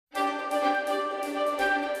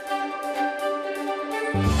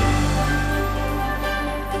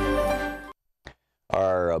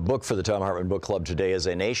Our book for the Thom Hartmann Book Club today is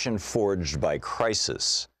A Nation Forged by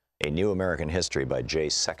Crisis, A New American History by Jay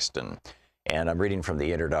Sexton. And I'm reading from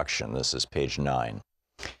the introduction. This is page 9.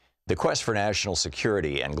 The quest for national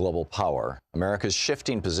security and global power, America's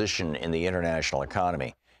shifting position in the international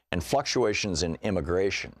economy, and fluctuations in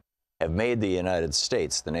immigration have made the United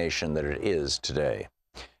States the nation that it is today.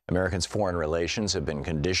 Americans' foreign relations have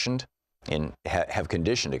conditioned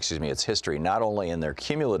its history not only in their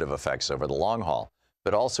cumulative effects over the long haul,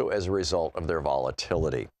 but also as a result of their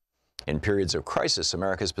volatility. In periods of crisis,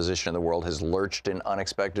 America's position in the world has lurched in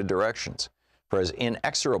unexpected directions. For as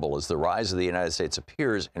inexorable as the rise of the United States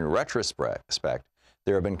appears in retrospect,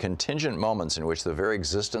 there have been contingent moments in which the very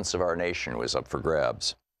existence of our nation was up for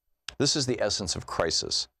grabs. This is the essence of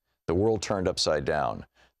crisis. The world turned upside down,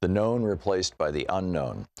 the known replaced by the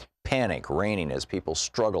unknown, panic reigning as people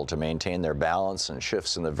struggle to maintain their balance and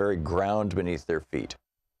shifts in the very ground beneath their feet.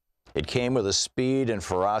 It came with a speed and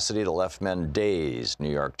ferocity that left men dazed, New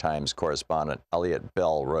York Times correspondent Elliot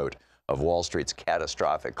Bell wrote of Wall Street's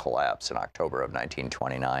catastrophic collapse in October of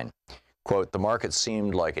 1929. Quote, "The market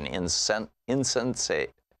seemed like an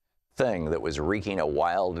insensate thing that was wreaking a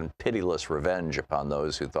wild and pitiless revenge upon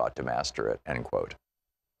those who thought to master it," end quote.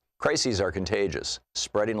 Crises are contagious,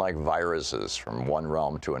 spreading like viruses from one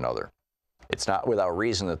realm to another. It's not without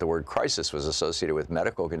reason that the word crisis was associated with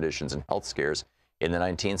medical conditions and health scares in the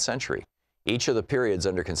 19th century. Each of the periods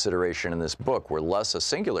under consideration in this book were less a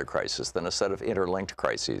singular crisis than a set of interlinked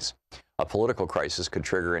crises. A political crisis could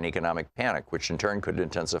trigger an economic panic, which in turn could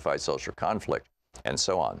intensify social conflict, and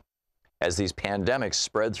so on. As these pandemics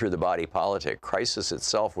spread through the body politic, crisis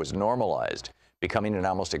itself was normalized, becoming an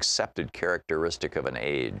almost accepted characteristic of an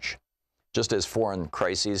age. Just as foreign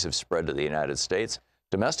crises have spread to the United States,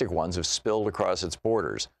 domestic ones have spilled across its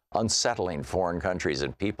borders, unsettling foreign countries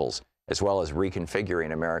and peoples, as well as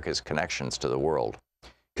reconfiguring America's connections to the world.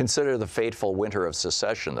 Consider the fateful winter of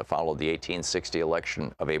secession that followed the 1860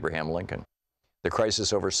 election of Abraham Lincoln. The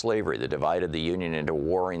crisis over slavery that divided the Union into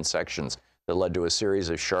warring sections that led to a series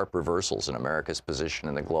of sharp reversals in America's position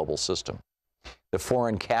in the global system. The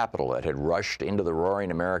foreign capital that had rushed into the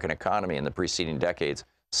roaring American economy in the preceding decades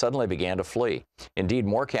suddenly began to flee. Indeed,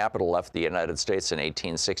 more capital left the United States in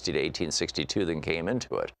 1860 to 1862 than came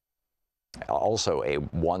into it. Also a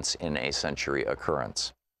once-in-a-century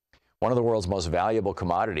occurrence. One of the world's most valuable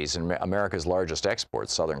commodities and America's largest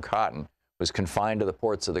exports, Southern cotton, was confined to the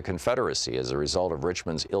ports of the Confederacy as a result of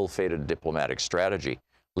Richmond's ill-fated diplomatic strategy,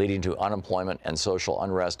 leading to unemployment and social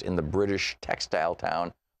unrest in the British textile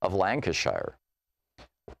town of Lancashire.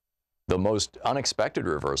 The most unexpected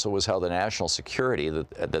reversal was how the national security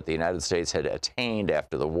that the United States had attained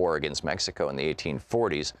after the war against Mexico in the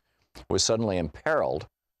 1840s was suddenly imperiled,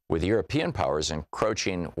 with European powers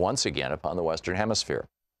encroaching once again upon the Western Hemisphere.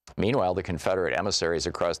 Meanwhile, the Confederate emissaries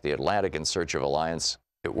across the Atlantic were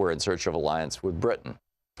in search of alliance with Britain.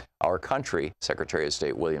 Our country, Secretary of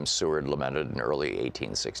State William Seward lamented in early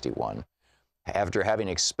 1861, after having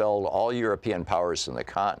expelled all European powers from the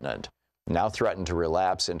continent, now threatened to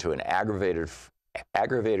relapse into an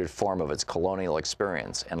aggravated form of its colonial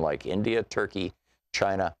experience, and like India, Turkey,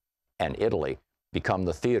 China, and Italy, become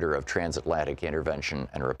the theater of transatlantic intervention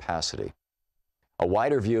and rapacity. A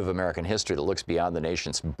wider view of American history that looks beyond the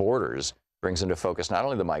nation's borders brings into focus not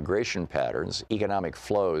only the migration patterns, economic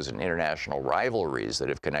flows, and international rivalries that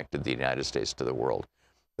have connected the United States to the world,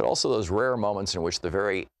 but also those rare moments in which the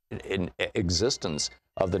very existence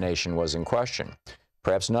of the nation was in question.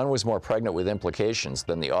 Perhaps none was more pregnant with implications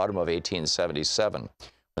than the autumn of 1877,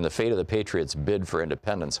 when the fate of the Patriots' bid for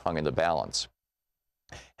independence hung in the balance.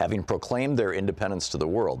 Having proclaimed their independence to the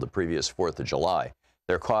world the previous 4th of July,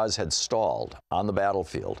 their cause had stalled on the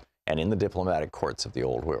battlefield and in the diplomatic courts of the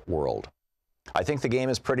old world. "I think the game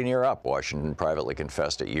is pretty near up," Washington privately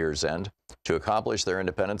confessed at year's end. "To accomplish their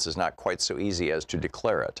independence is not quite so easy as to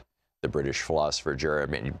declare it," the British philosopher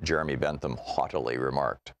Jeremy Bentham haughtily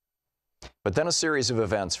remarked. But then a series of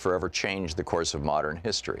events forever changed the course of modern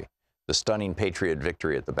history. The stunning Patriot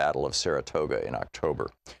victory at the Battle of Saratoga in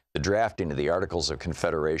October, the drafting of the Articles of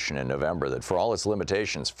Confederation in November that, for all its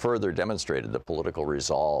limitations, further demonstrated the political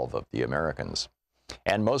resolve of the Americans.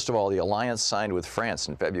 And most of all, the alliance signed with France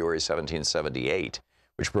in February 1778,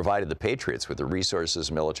 which provided the Patriots with the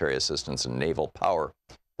resources, military assistance, and naval power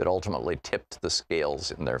that ultimately tipped the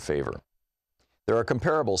scales in their favor. There are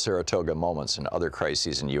comparable Saratoga moments in other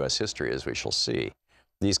crises in U.S. history, as we shall see.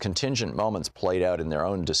 These contingent moments played out in their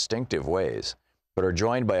own distinctive ways, but are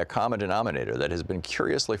joined by a common denominator that has been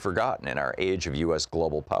curiously forgotten in our age of U.S.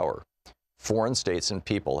 global power. Foreign states and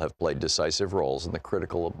people have played decisive roles in the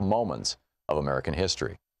critical moments of American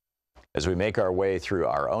history. As we make our way through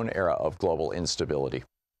our own era of global instability,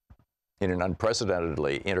 in an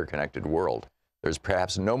unprecedentedly interconnected world, there's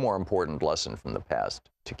perhaps no more important lesson from the past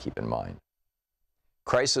to keep in mind.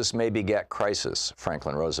 Crisis may beget crisis,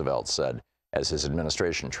 Franklin Roosevelt said as his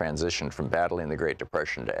administration transitioned from battling the Great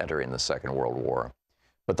Depression to entering the Second World War.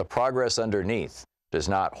 But the progress underneath does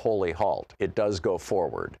not wholly halt. It does go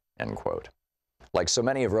forward, end quote. Like so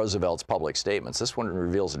many of Roosevelt's public statements, this one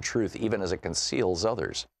reveals a truth even as it conceals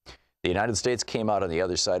others. The United States came out on the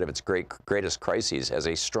other side of its greatest crises as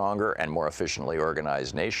a stronger and more efficiently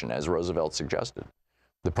organized nation, as Roosevelt suggested.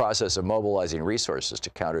 The process of mobilizing resources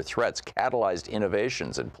to counter threats catalyzed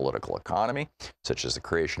innovations in political economy, such as the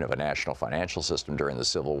creation of a national financial system during the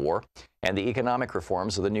Civil War, and the economic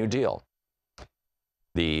reforms of the New Deal.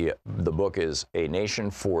 The book is A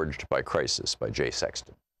Nation Forged by Crisis by Jay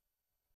Sexton.